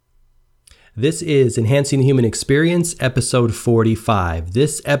This is Enhancing the Human Experience, episode 45.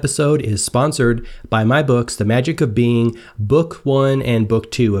 This episode is sponsored by my books, The Magic of Being, Book 1 and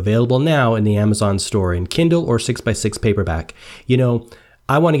Book 2, available now in the Amazon store in Kindle or 6x6 paperback. You know,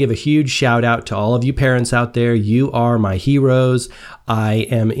 I want to give a huge shout out to all of you parents out there. You are my heroes. I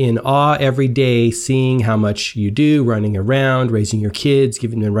am in awe every day seeing how much you do, running around, raising your kids,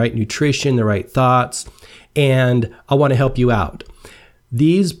 giving them the right nutrition, the right thoughts, and I want to help you out.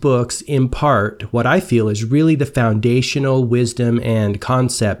 These books impart what I feel is really the foundational wisdom and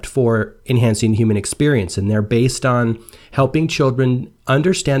concept for enhancing the human experience. And they're based on helping children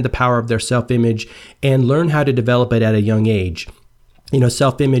understand the power of their self-image and learn how to develop it at a young age. You know,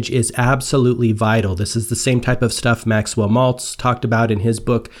 self-image is absolutely vital. This is the same type of stuff Maxwell Maltz talked about in his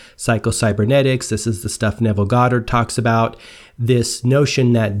book, Psycho-Cybernetics. This is the stuff Neville Goddard talks about. This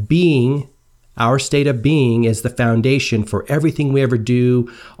notion that being, our state of being, is the foundation for everything we ever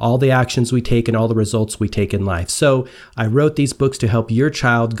do, all the actions we take, and all the results we take in life. So I wrote these books to help your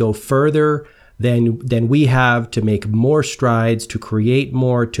child go further than we have, to make more strides, to create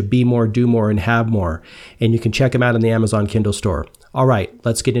more, to be more, do more, and have more. And you can check them out in the Amazon Kindle store. All right,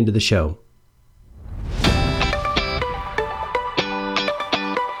 let's get into the show.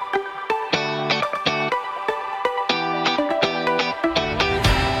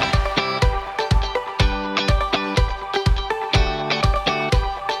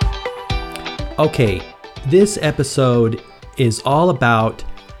 Okay, this episode is all about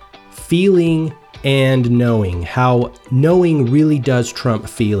feeling and knowing, how knowing really does trump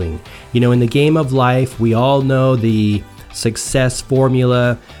feeling. You know, in the game of life, we all know the success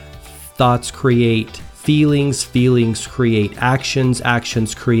formula: thoughts create feelings, feelings create actions,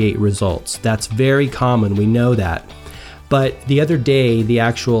 actions create results. That's very common, we know that. But the other day, the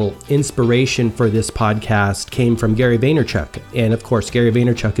actual inspiration for this podcast came from Gary Vaynerchuk. And of course, Gary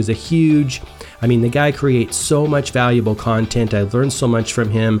Vaynerchuk is the guy creates so much valuable content. I've learned so much from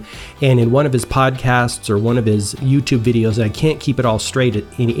him. And in one of his podcasts or one of his YouTube videos, I can't keep it all straight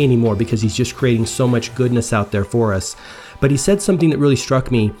anymore because he's just creating so much goodness out there for us. But he said something that really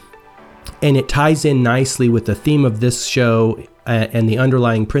struck me, and it ties in nicely with the theme of this show and the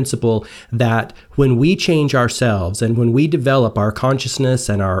underlying principle that when we change ourselves and when we develop our consciousness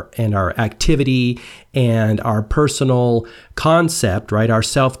and our activity and our personal concept, right, our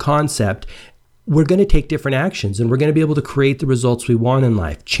self-concept, we're going to take different actions and we're going to be able to create the results we want in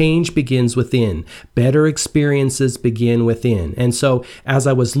life. Change begins within. Better experiences begin within. And so as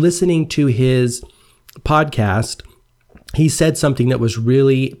I was listening to his podcast, he said something that was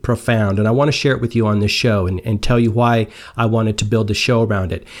really profound, and I want to share it with you on this show and tell you why I wanted to build a show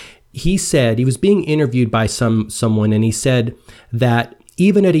around it. He said, he was being interviewed by someone, and he said that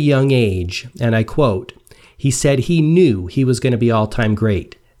even at a young age, and I quote, he said he knew he was going to be all-time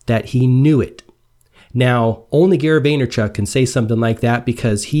great, that he knew it. Now, only Gary Vaynerchuk can say something like that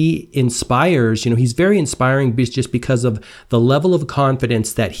because he inspires, he's very inspiring just because of the level of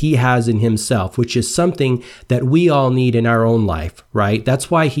confidence that he has in himself, which is something that we all need in our own life, right? That's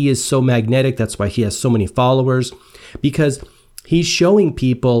why he is so magnetic. That's why he has so many followers, because he's showing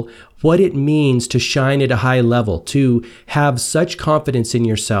people what it means to shine at a high level, to have such confidence in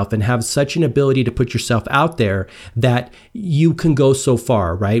yourself and have such an ability to put yourself out there that you can go so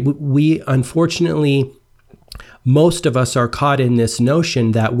far, right? We unfortunately, most of us are caught in this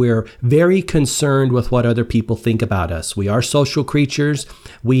notion that we're very concerned with what other people think about us. We are social creatures.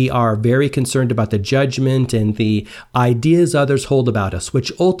 We are very concerned about the judgment and the ideas others hold about us,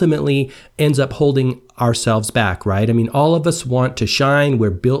 which ultimately ends up holding ourselves back, right? I mean, all of us want to shine.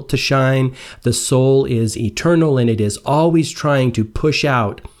 We're built to shine. The soul is eternal, and it is always trying to push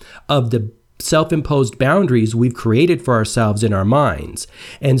out of the self-imposed boundaries we've created for ourselves in our minds.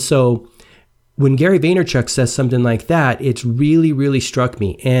 And so when Gary Vaynerchuk says something like that, it's really, really struck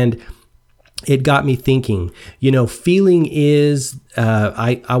me. And it got me thinking, feeling is,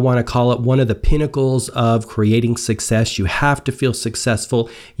 I want to call it one of the pinnacles of creating success. You have to feel successful.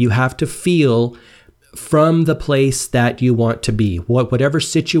 You have to feel from the place that you want to be. Whatever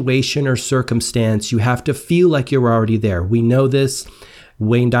situation or circumstance, you have to feel like you're already there. We know this.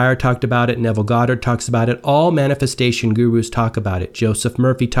 Wayne Dyer talked about it. Neville Goddard talks about it. All manifestation gurus talk about it. Joseph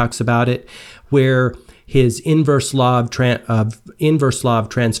Murphy talks about it, where his inverse law of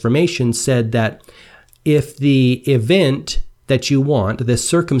transformation said that if the event that you want, the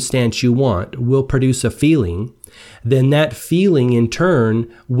circumstance you want, will produce a feeling, then that feeling in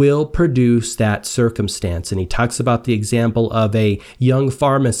turn will produce that circumstance. And he talks about the example of a young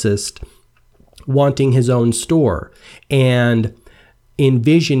pharmacist wanting his own store. And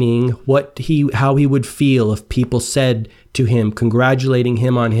envisioning how he would feel if people said to him, congratulating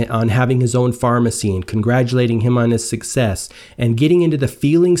him on having his own pharmacy and congratulating him on his success, and getting into the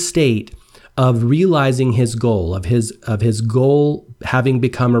feeling state of realizing his goal, of his goal having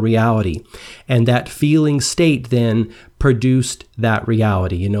become a reality. And that feeling state then produced that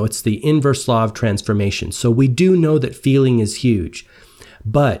reality. It's the inverse law of transformation. So we do know that feeling is huge,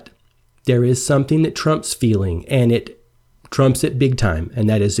 but there is something that trumps feeling, and it trumps it big time. And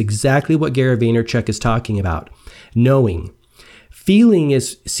that is exactly what Gary Vaynerchuk is talking about. Knowing. Feeling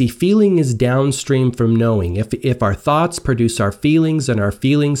is downstream from knowing. If our thoughts produce our feelings, and our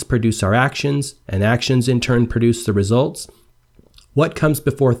feelings produce our actions, and actions in turn produce the results, what comes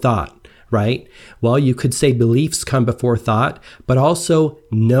before thought, right? Well, you could say beliefs come before thought, but also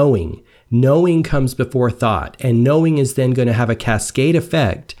knowing. Knowing comes before thought, and knowing is then going to have a cascade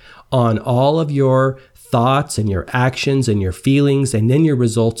effect on all of your thoughts and your actions and your feelings and then your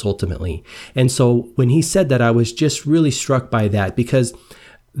results ultimately. And so when he said that, I was just really struck by that, because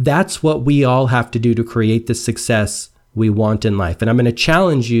that's what we all have to do to create the success we want in life. And I'm going to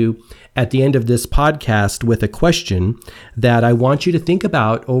challenge you at the end of this podcast with a question that I want you to think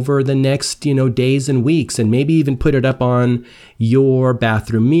about over the next, days and weeks, and maybe even put it up on your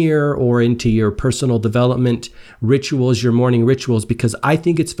bathroom mirror or into your personal development rituals, your morning rituals, because I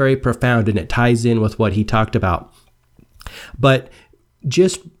think it's very profound and it ties in with what he talked about. But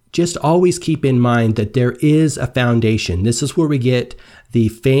just always keep in mind that there is a foundation. This is where we get the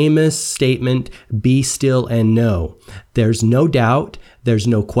famous statement, be still and know. There's no doubt, there's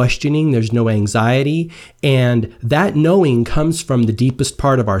no questioning, there's no anxiety, and that knowing comes from the deepest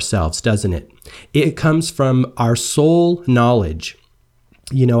part of ourselves, doesn't it? It comes from our soul knowledge.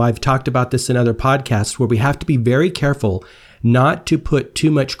 I've talked about this in other podcasts where we have to be very careful not to put too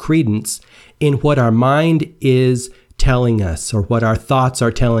much credence in what our mind is telling us or what our thoughts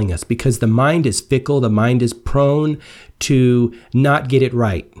are telling us, because the mind is fickle. The mind is prone to not get it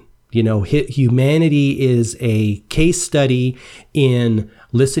right. Humanity is a case study in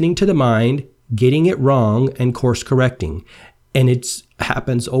listening to the mind, getting it wrong, and course correcting. And it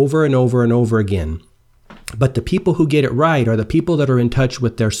happens over and over and over again. But the people who get it right are the people that are in touch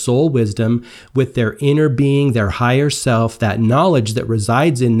with their soul wisdom, with their inner being, their higher self, that knowledge that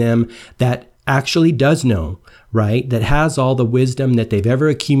resides in them that actually does know, right? That has all the wisdom that they've ever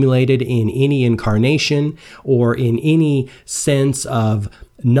accumulated in any incarnation or in any sense of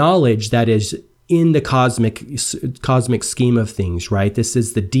knowledge that is in the cosmic scheme of things, right? This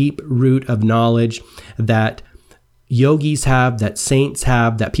is the deep root of knowledge that yogis have, that saints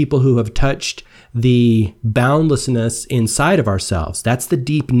have, that people who have touched the boundlessness inside of ourselves. That's the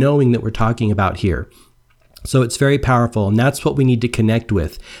deep knowing that we're talking about here. So it's very powerful, and that's what we need to connect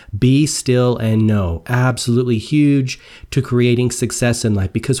with. Be still and know. Absolutely huge to creating success in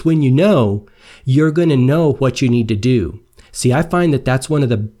life, because when you know, you're going to know what you need to do. See, I find that that's one of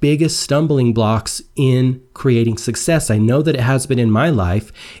the biggest stumbling blocks in creating success. I know that it has been in my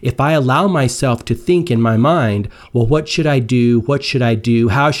life. If I allow myself to think in my mind, well, what should I do? What should I do?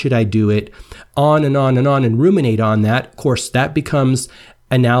 How should I do it? On and on and on, and ruminate on that. Of course, that becomes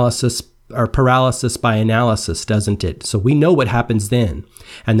analysis or paralysis by analysis, doesn't it? So we know what happens then.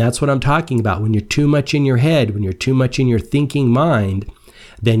 And that's what I'm talking about. When you're too much in your head, when you're too much in your thinking mind,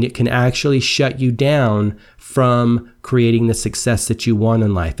 then it can actually shut you down from creating the success that you want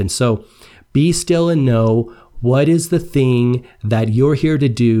in life. And so be still and know what is the thing that you're here to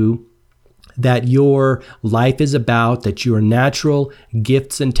do, that your life is about, that your natural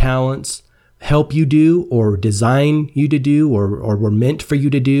gifts and talents help you do or design you to do or were meant for you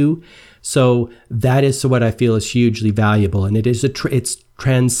to do. So that is what I feel is hugely valuable. And it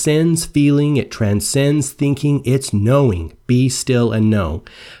transcends feeling, it transcends thinking, it's knowing. Be still and know.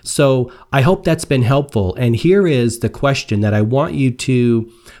 So I hope that's been helpful. And here is the question that I want you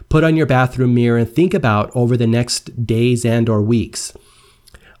to put on your bathroom mirror and think about over the next days and or weeks.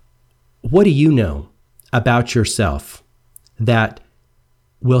 What do you know about yourself that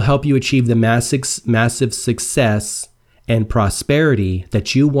will help you achieve the massive success and prosperity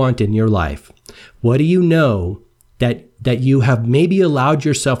that you want in your life? What do you know that you have maybe allowed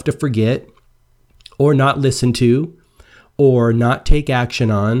yourself to forget or not listen to or not take action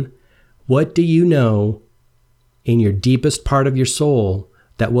on? What do you know in your deepest part of your soul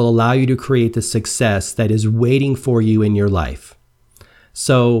that will allow you to create the success that is waiting for you in your life?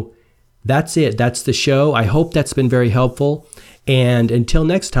 So that's it. That's the show. I hope that's been very helpful. And until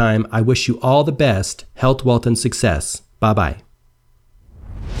next time, I wish you all the best health, wealth, and success. Bye-bye.